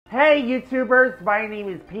Hey YouTubers, my name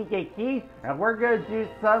is PK Keith, and we're gonna do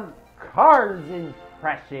some Cars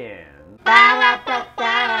impressions.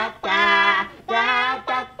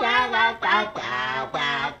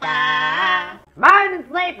 Morning,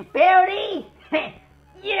 Sleepy Beauty!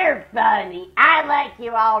 You're funny. I like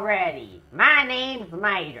you already. My name's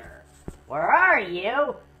Mater. Where are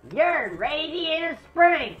you? You're in Radiator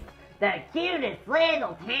Springs, the cutest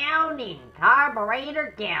little town in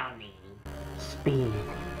Carburetor County. Speed.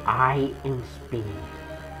 I am Speed.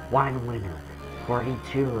 One winner,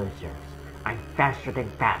 42 losers. I'm faster than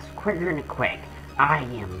fast, quicker than quick. I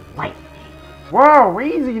am lightning. Whoa,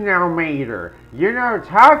 easy now, Mater. You're not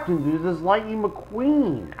talking to this Lightning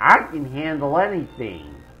McQueen. I can handle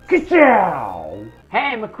anything. Ka-chow!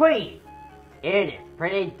 Hey, McQueen! It is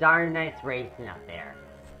pretty darn nice racing up there.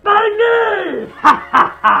 Bundles! Ha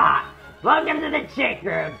ha ha! Welcome to the chick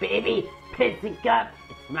room, baby! Pissy cup,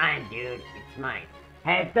 it's mine, dude. It's mine.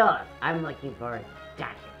 Hey, Phyllis, I'm looking for a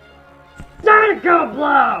Dinoco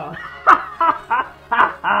Blow! Ha ha ha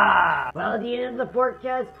ha ha! Well, at the end of the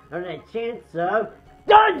forecast, on a chance of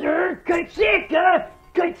Thunder Kachika!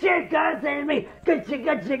 Kachika's enemy!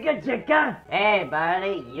 Kachika! Hey,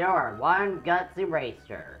 buddy, you're one gutsy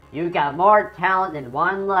racer. You got more talent than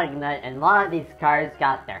one lug nut, and a lot of these cars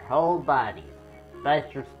got their whole bodies.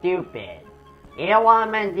 But you're stupid. You don't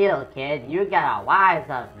want a deal, kid. You gotta wise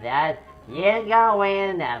up to that. You go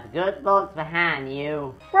in and have good looks behind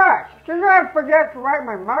you. Fresh, did I forget to write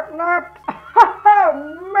my mutton up?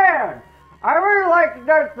 Oh man! I really like to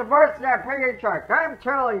notice the voice of that piggy truck, I'm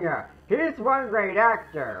telling you. He's one great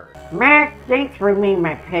actor. Mac, thanks for meeting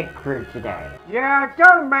my pit crew today. Yeah,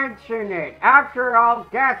 don't mention it. After all,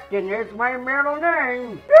 Gaskin is my middle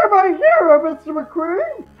name. You're my hero, Mr.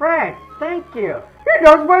 McQueen. Fred, thank you. He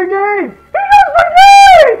knows my name! He knows my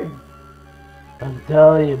name! I'm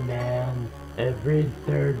telling you, man, every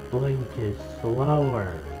third blink is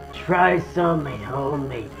slower. Try some at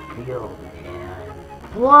homemade fuel, man.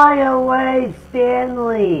 Fly away,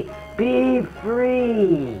 Stanley. Be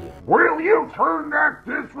free. Will you turn that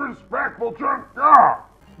disrespectful junk off?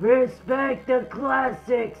 Respect the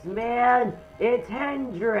classics, man. It's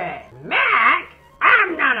Hendrick. Mac?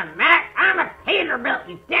 I'm not a Mac. I'm a Peterbilt,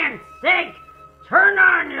 you damn sick. Turn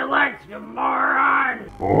on your lights, you moron.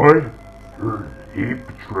 Boy, you're in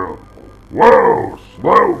deep trouble. Whoa,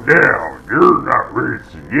 slow down. You're not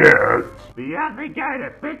racing yet. The other guy to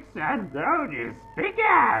fix that road is Big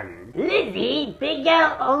Al. Lizzie, Big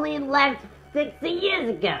Al only left 60 years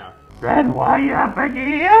ago. Then why you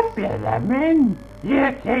picking up, you lemon?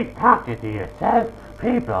 You keep talking to yourself.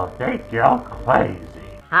 People think you're crazy.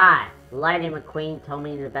 Hi, Lightning McQueen told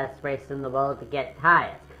me the best race in the world to get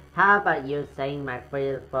tires. How about you saying my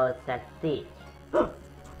favorite set speech?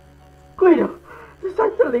 Guido, is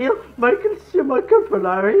that the Leo Michael Schumacher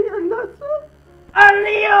Ferrari and that's it? A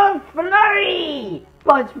Leo Ferrari!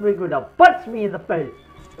 Punch me, Guido, punch me in the face.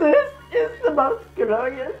 This is the most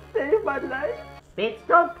glorious day of my life. Pit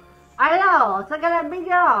stop? Hello,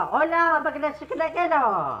 hola,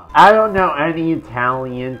 I don't know any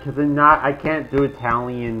Italian because I can't do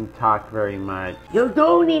Italian talk very much. You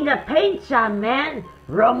don't need a paint job, man.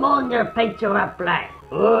 Ramon your paint you up black.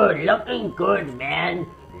 Oh, looking good, man.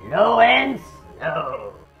 Low and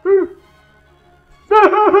slow.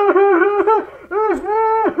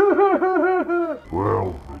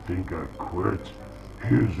 Well, I think I quit.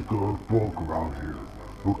 Here's a good folk around here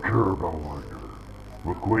who care about what I do.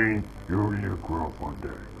 McQueen, you need to grow up one day.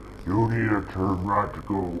 You need to turn right to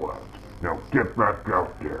go left. Now get back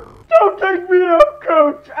out there. Don't take me out,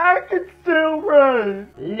 Coach. I can still race.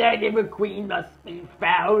 Lightning McQueen must be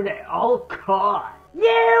found at all costs.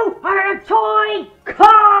 You are a toy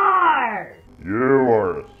car! You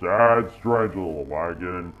are a sad, strange little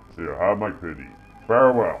wagon. You have my pity.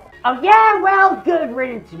 Farewell. Oh yeah, well, good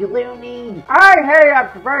riddance, you loony. I hate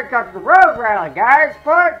up to break up the road rally, guys,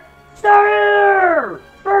 but there!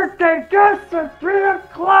 Birthday just at 3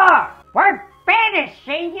 o'clock! We're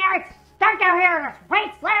finishing. You're stuck out here in this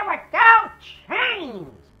wasteland with no chains.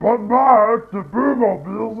 But Matt, the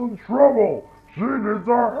Boomobile's in trouble. She needs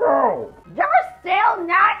our help. You're still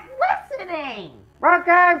not listening.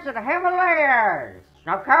 Welcome to the Himalayas!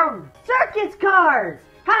 Snow cone! Circus cars!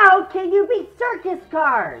 How can you beat circus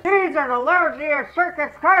cars? These are the lousy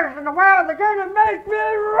circus cars in the world. They're gonna make me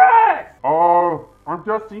rich! I'm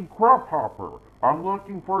Dusty Crop-Hopper. I'm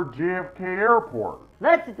looking for JFK Airport.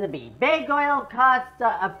 Listen to me. Big oil costs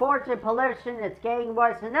a fortune. Pollution is getting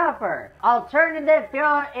worse than ever. Alternative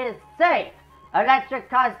fuel is safe. Electric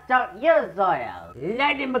cars don't use oil.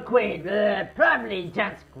 Lightning McQueen, probably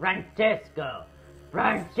just Grandisco.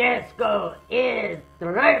 Francesco is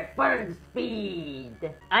triple speed.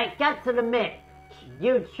 I got to admit,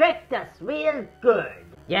 you tricked us real good.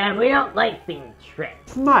 Yeah, we don't like being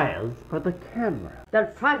tricked. Smiles for the camera.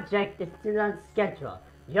 The project is still on schedule.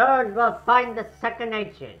 Yours will find the second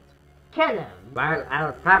agent. Kill him. Well,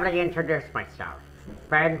 I'll probably introduce myself.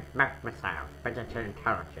 Ben McMassile, Vegetarian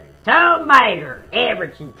Intelligence. Tomater,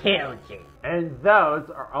 average intelligence. And those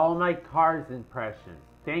are all my Cars impressions.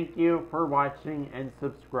 Thank you for watching and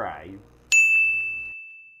subscribe.